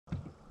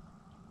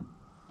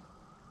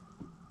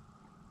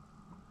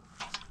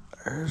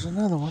There's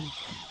another one.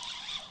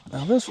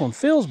 Now this one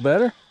feels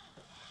better.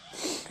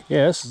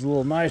 Yeah, this is a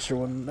little nicer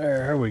one.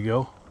 There we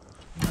go.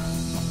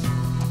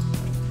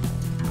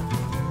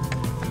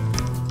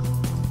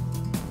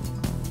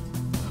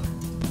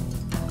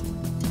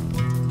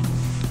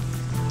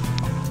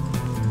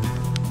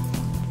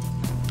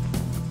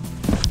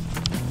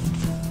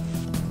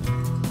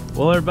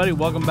 Well, everybody,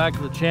 welcome back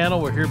to the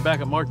channel. We're here back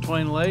at Mark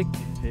Twain Lake.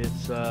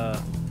 It's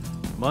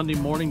Monday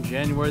morning,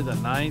 January the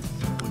 9th.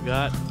 We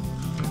got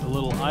a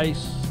little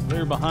ice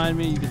there behind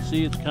me. You can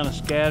see it's kind of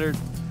scattered.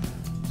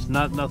 It's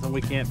nothing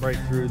we can't break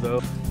through though.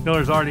 You know,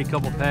 there's already a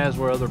couple paths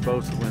where other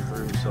boats have went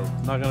through, so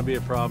not gonna be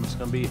a problem. It's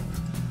gonna be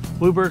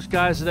bluebird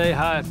skies today,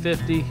 high at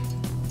 50.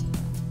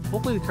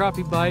 Hopefully the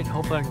crappie bite.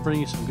 Hopefully I can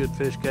bring you some good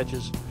fish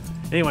catches.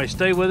 Anyway,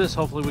 stay with us.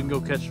 Hopefully we can go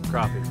catch some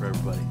crappie for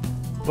everybody.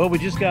 Well, we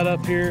just got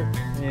up here,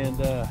 and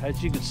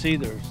as you can see,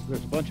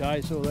 there's a bunch of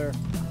ice over there.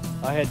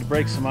 I had to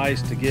break some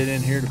ice to get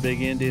in here to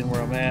Big Indian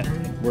where I'm at.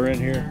 We're in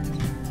here.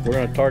 We're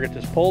gonna target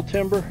this pole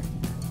timber,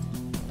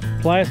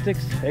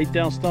 plastics,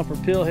 8-ounce stumper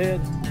pill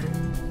head.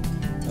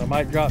 I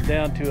might drop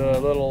down to a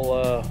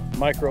little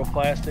micro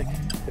plastic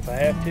if I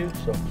have to,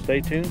 so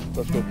stay tuned.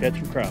 Let's go catch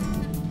some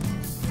crappie.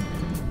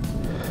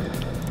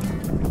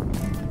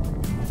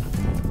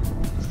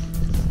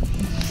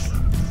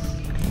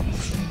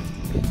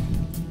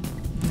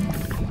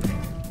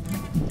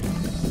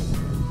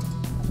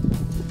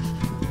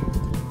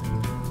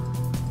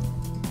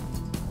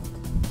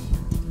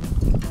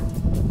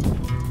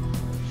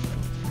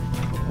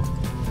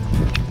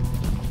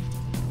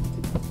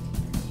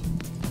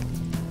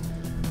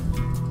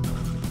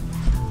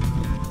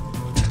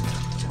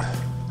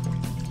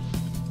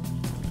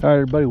 All right,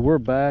 everybody, we're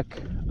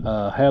back.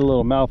 Had a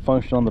little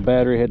malfunction on the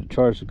battery, had to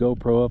charge the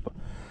GoPro up.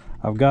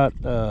 I've got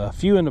a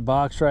few in the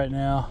box right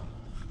now.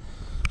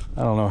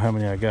 I don't know how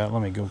many I got.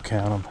 Let me go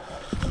count them.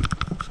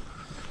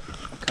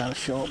 Kind of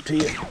show them to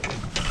you.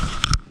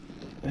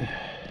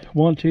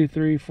 1, 2,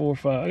 3, 4,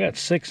 5. I got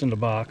 6 in the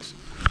box.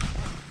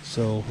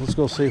 So let's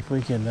go see if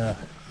we can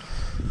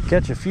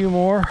catch a few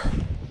more.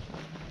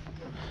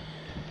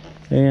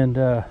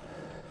 And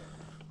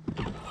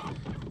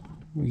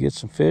we get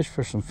some fish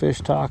for some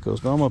fish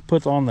tacos. But I'm gonna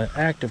put on the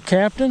active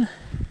captain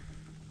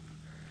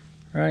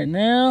right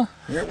now.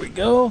 There we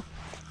go.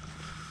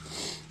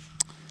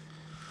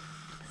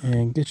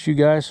 And get you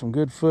guys some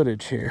good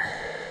footage here.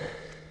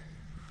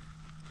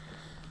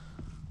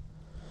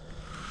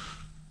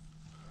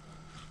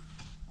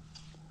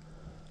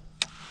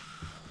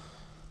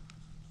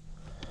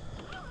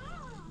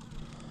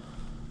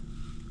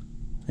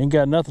 Ain't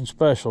got nothing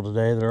special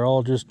today. They're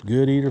all just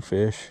good eater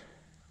fish.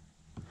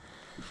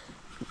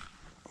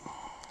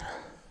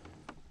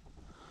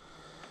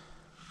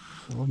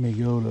 Let me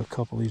go to a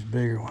couple of these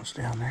bigger ones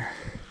down there.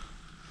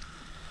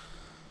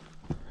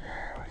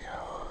 There we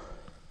go.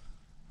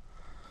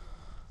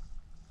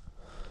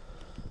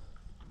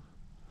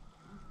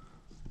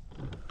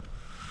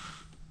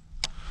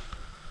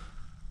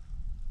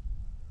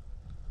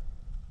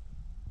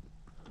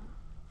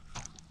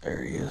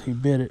 There he is. He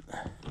bit it.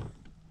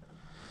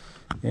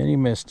 And he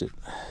missed it.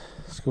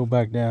 Let's go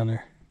back down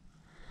there.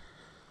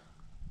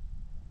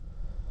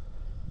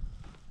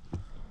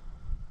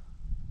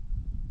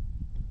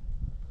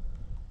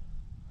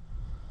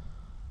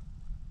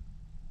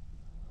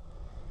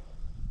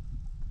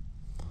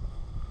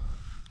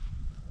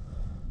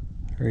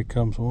 Here he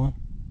comes one.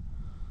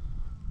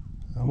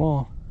 Come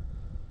on.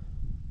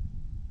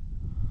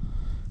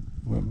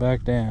 Went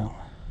back down.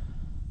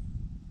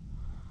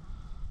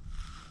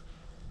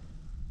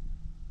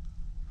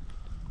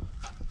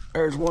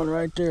 There's one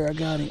right there. I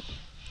got him.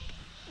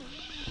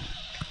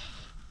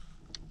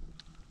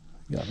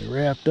 Got me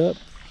wrapped up.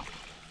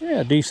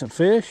 Yeah, decent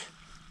fish.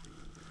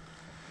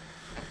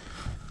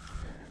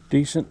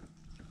 Decent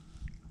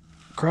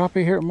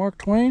crappie here at Mark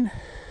Twain.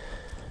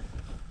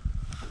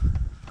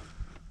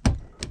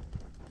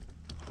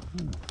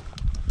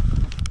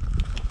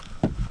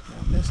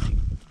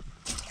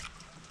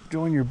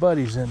 Join your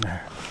buddies in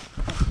there.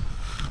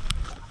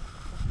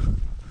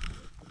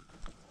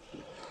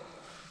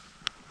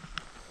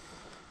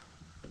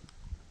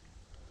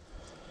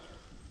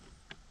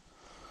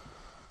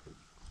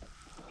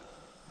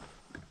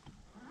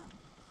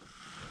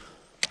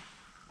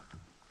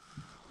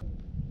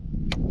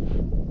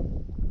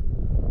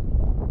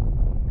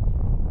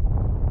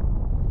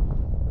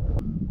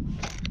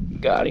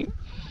 Got him.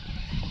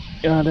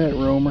 Got that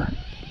roamer.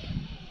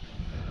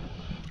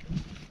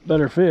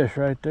 Better fish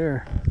right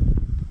there.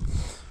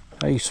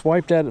 He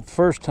swiped at it the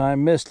first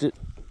time, missed it,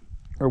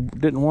 or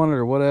didn't want it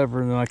or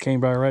whatever, and then I came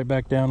right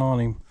back down on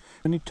him,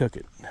 and he took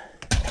it.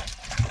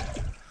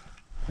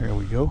 There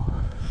we go.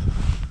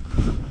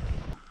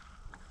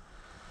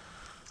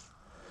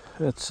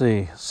 Let's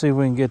see if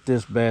we can get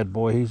this bad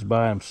boy. He's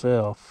by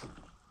himself.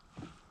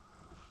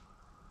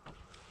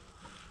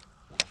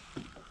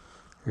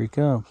 Here he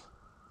comes.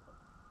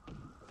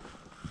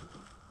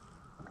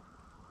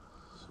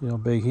 See how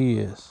big he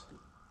is.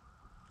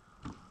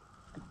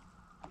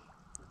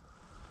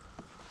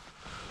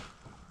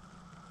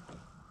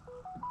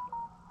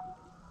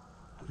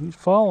 He's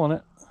following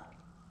it.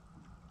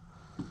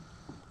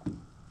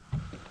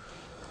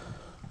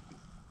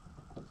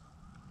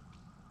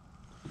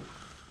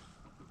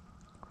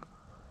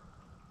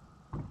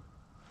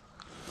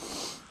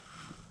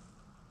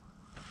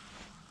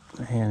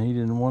 Man, he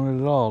didn't want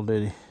it at all,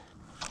 did he?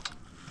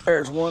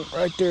 There's one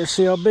right there.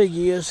 See how big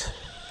he is?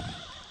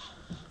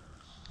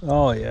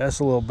 Oh yeah, that's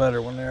a little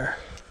better one there.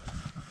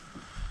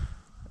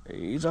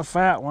 He's a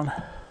fat one.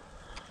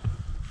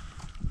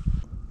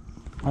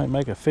 Might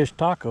make a fish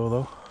taco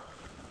though.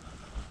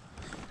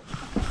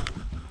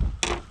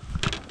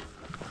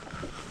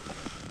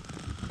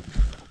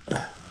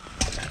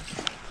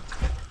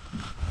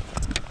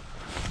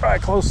 Probably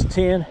close to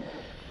 10.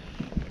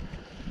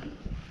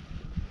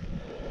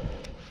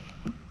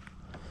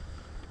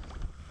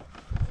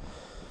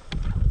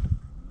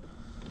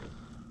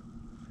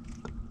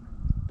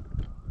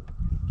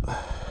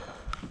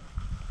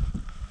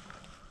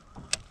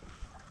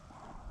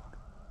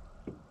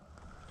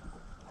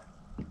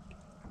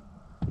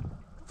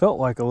 Felt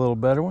like a little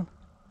better one.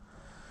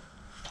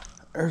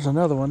 There's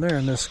another one there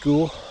in this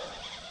school.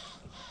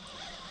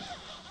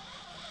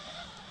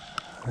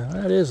 Now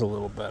that is a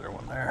little better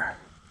one there.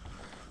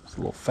 It's a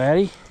little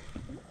fatty.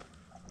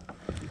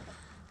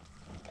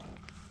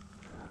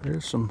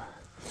 There's some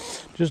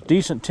just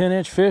decent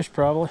 10-inch fish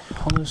probably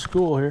on this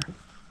school here.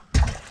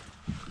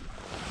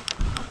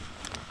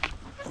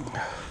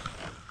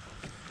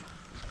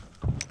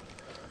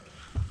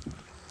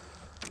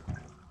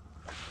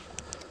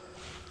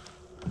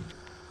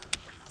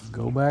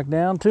 Go back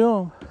down to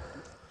them.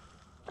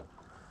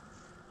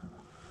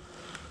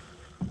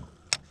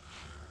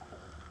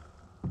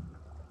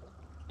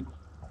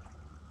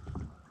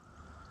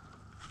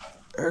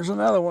 There's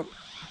another one.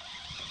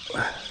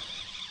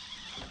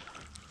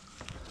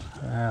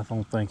 I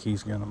don't think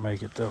he's gonna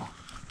make it though.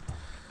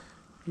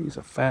 He's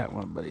a fat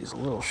one, but he's a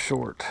little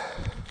short.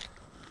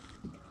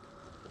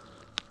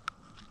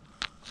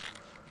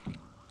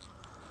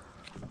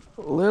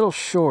 A little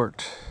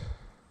short.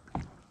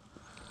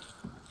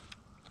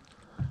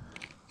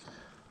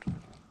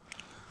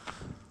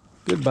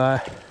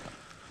 Goodbye.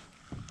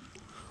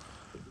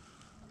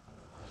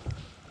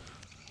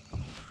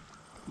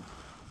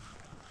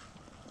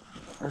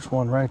 There's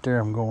one right there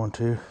I'm going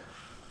to.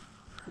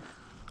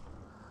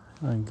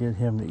 I can get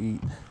him to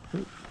eat.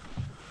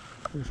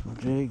 There's my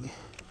jig.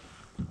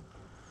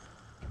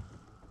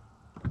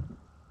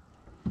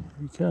 Here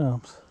he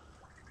comes.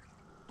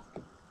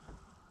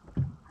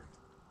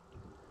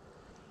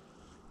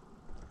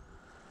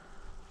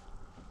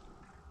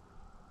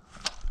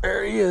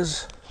 There he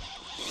is.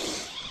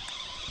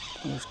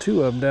 There's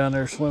two of them down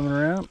there swimming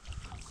around.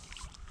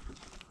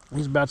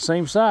 He's about the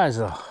same size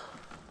though.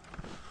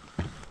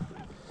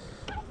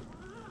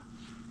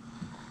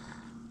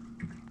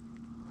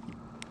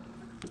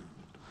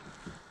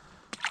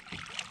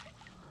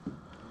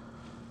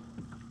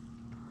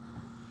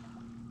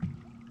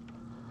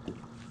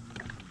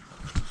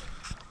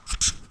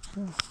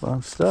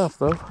 Fun stuff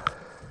though.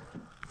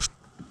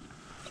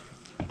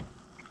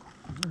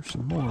 There's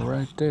some more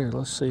right there.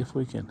 Let's see if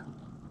we can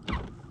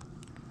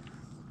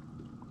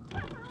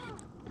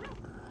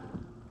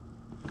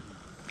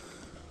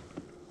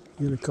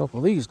get a couple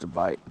of these to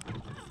bite.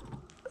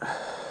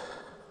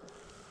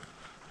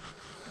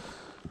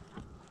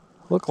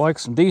 Look like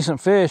some decent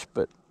fish,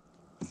 but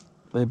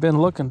they've been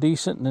looking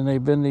decent, and then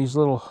they've been these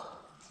little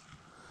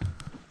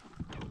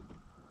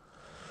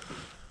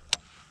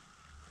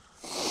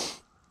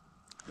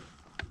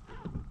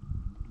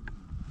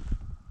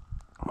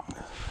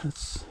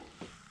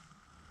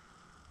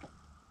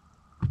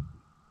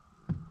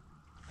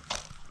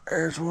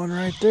there's one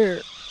right there.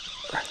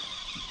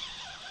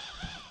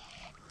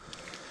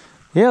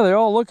 Yeah, they're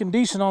all looking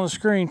decent on the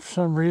screen for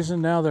some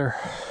reason. Now they're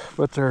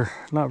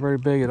not very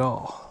big at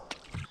all.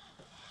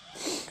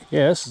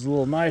 Yeah, this is a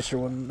little nicer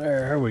one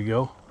there. There we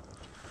go.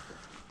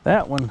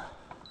 That one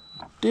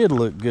did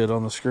look good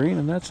on the screen,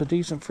 and that's a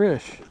decent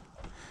fish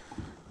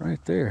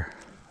right there.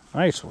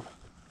 Nice one.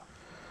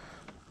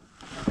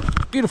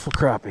 Beautiful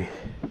crappie.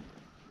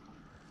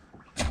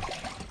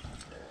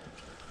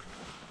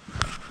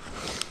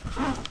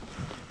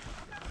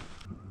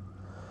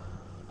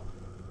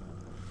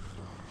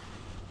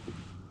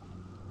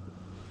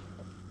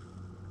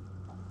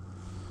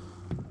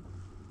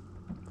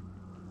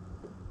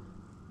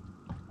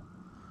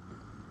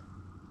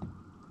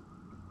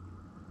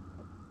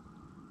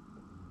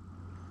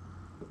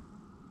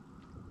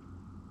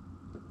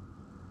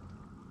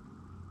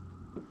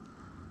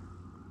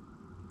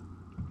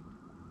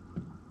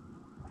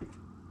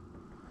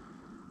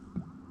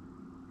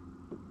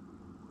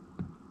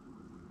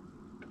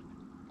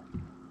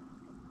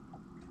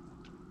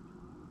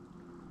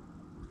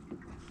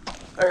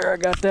 There, I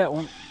got that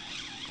one.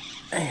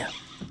 Man,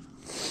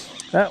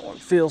 that one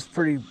feels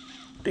pretty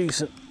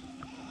decent,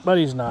 but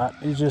he's not.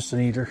 He's just an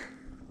eater.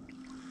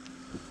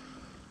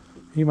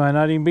 He might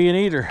not even be an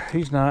eater.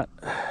 He's not.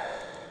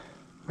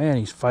 Man,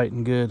 he's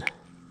fighting good.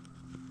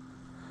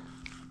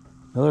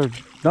 Another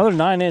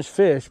 9-inch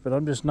fish, but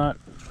I'm just not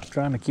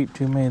trying to keep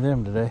too many of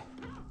them today.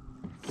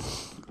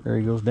 There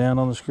he goes down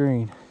on the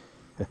screen.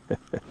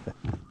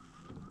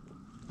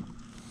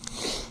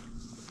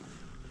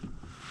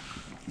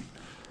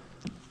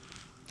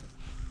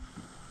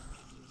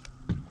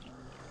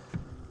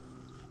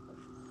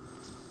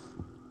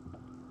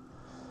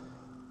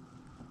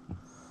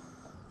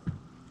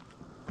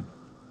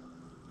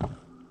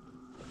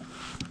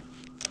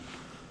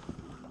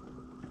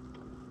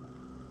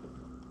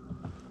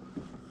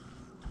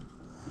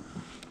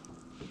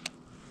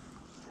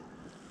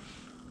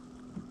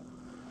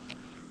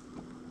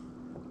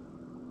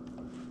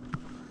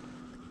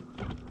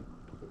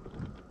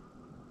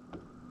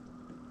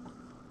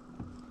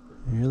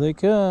 Here they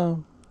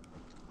come.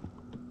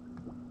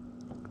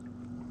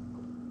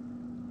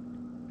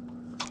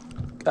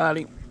 Got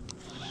him.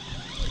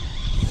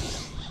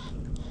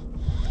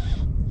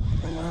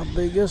 I don't know how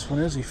big this one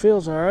is. He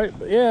feels all right,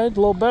 but yeah, it's a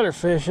little better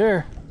fish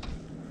there.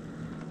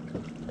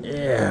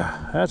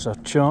 Yeah, that's a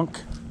chunk.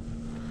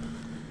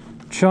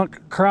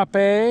 Chunk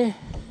crappie.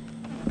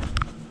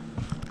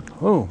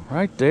 Oh,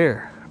 right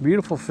there.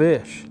 Beautiful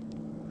fish.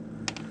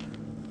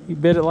 He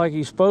bit it like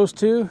he's supposed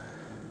to.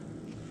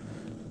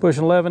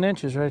 Pushing 11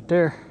 inches right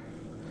there.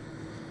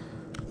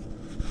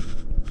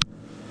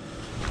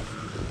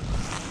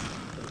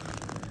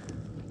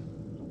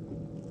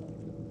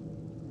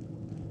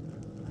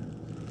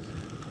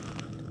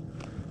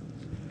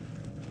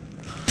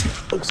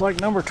 Looks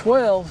like number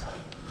 12.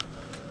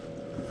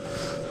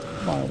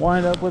 Might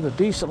wind up with a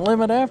decent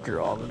limit after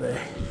all today.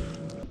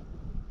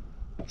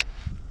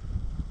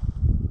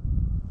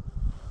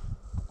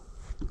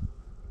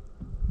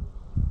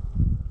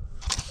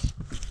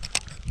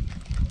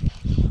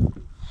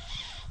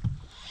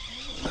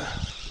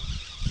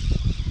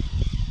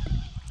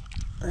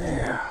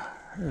 Yeah,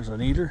 there's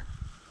an eater.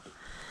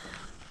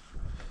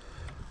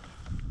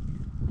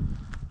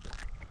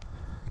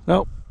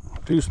 Nope,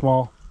 too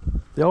small.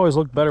 They always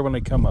look better when they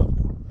come up.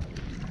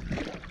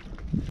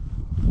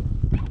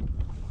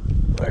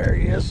 There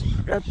he is.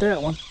 Got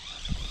that one.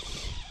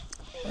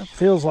 That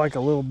feels like a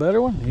little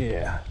better one.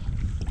 Yeah.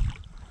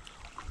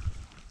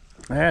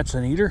 That's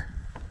an eater.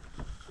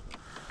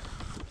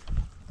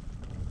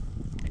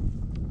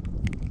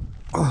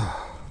 There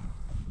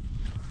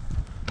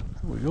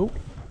we go.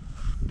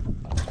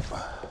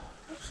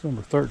 That's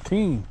number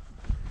 13.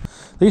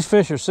 These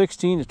fish are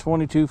 16 to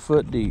 22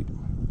 foot deep.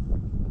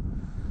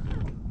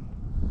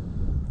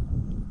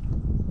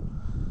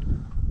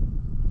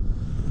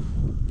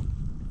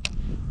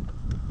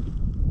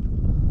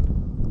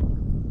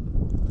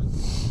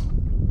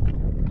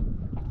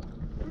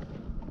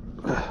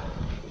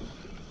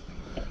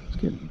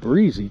 Getting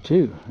breezy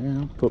too. Yeah,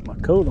 I'll put my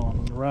coat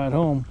on the ride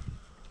home.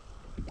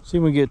 See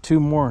if we get two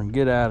more and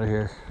get out of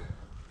here.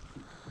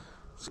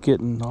 It's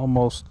getting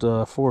almost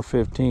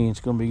 4:15. It's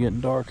going to be getting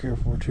dark here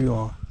for too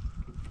long.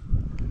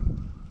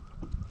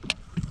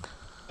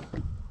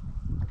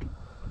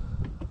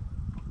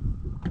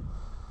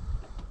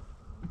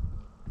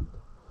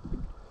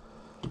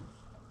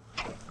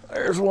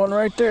 There's one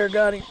right there.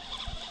 Got him.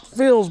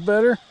 Feels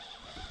better.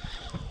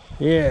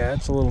 Yeah,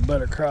 that's a little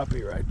better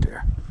crappie right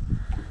there.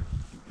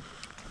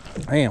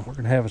 Man, we're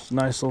gonna have a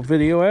nice little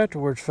video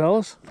afterwards,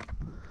 fellas.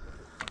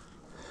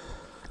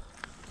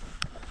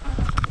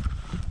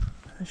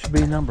 That should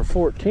be number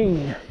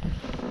 14.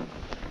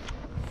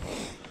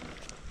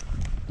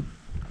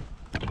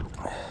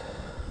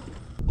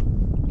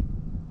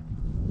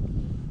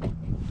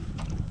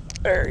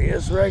 There he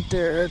is right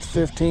there. That's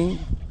 15.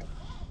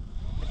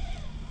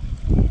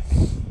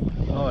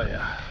 Oh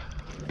yeah.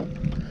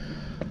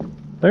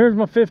 There's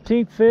my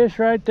 15th fish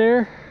right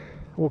there.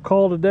 We'll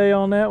call it a day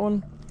on that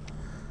one.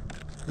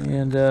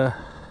 And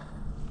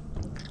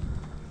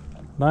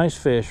nice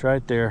fish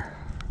right there.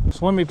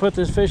 So let me put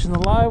this fish in the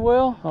live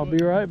well. I'll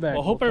be right back.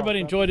 Well, hope everybody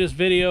enjoyed this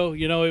video.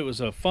 You know, it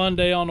was a fun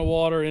day on the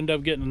water. Ended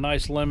up getting a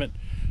nice limit.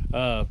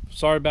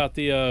 Sorry about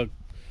the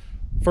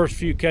first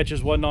few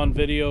catches wasn't on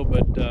video,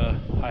 but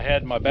I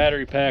had my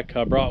battery pack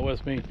I brought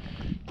with me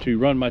to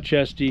run my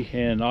chesty,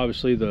 and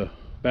obviously the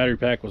battery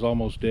pack was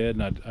almost dead,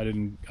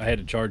 and I had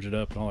to charge it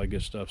up and all that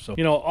good stuff. So,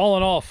 you know, all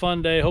in all, a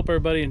fun day. Hope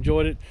everybody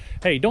enjoyed it.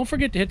 Hey, don't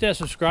forget to hit that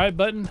subscribe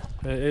button.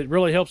 It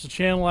really helps the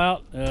channel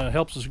out,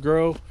 helps us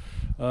grow.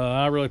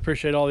 I really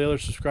appreciate all the other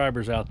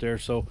subscribers out there.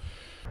 So,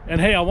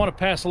 and hey, I want to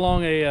pass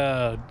along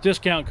a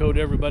discount code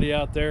to everybody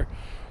out there.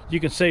 You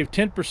can save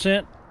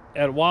 10%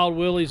 at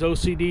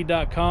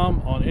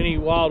wildwilliesocd.com on any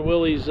Wild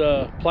Willies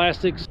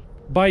plastics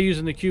by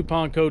using the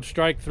coupon code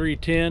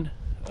STRIKE310.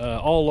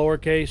 All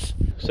lowercase.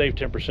 Save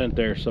 10%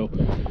 there. So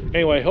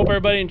anyway, hope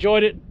everybody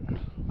enjoyed it.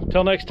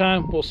 Until next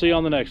time, we'll see you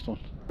on the next one.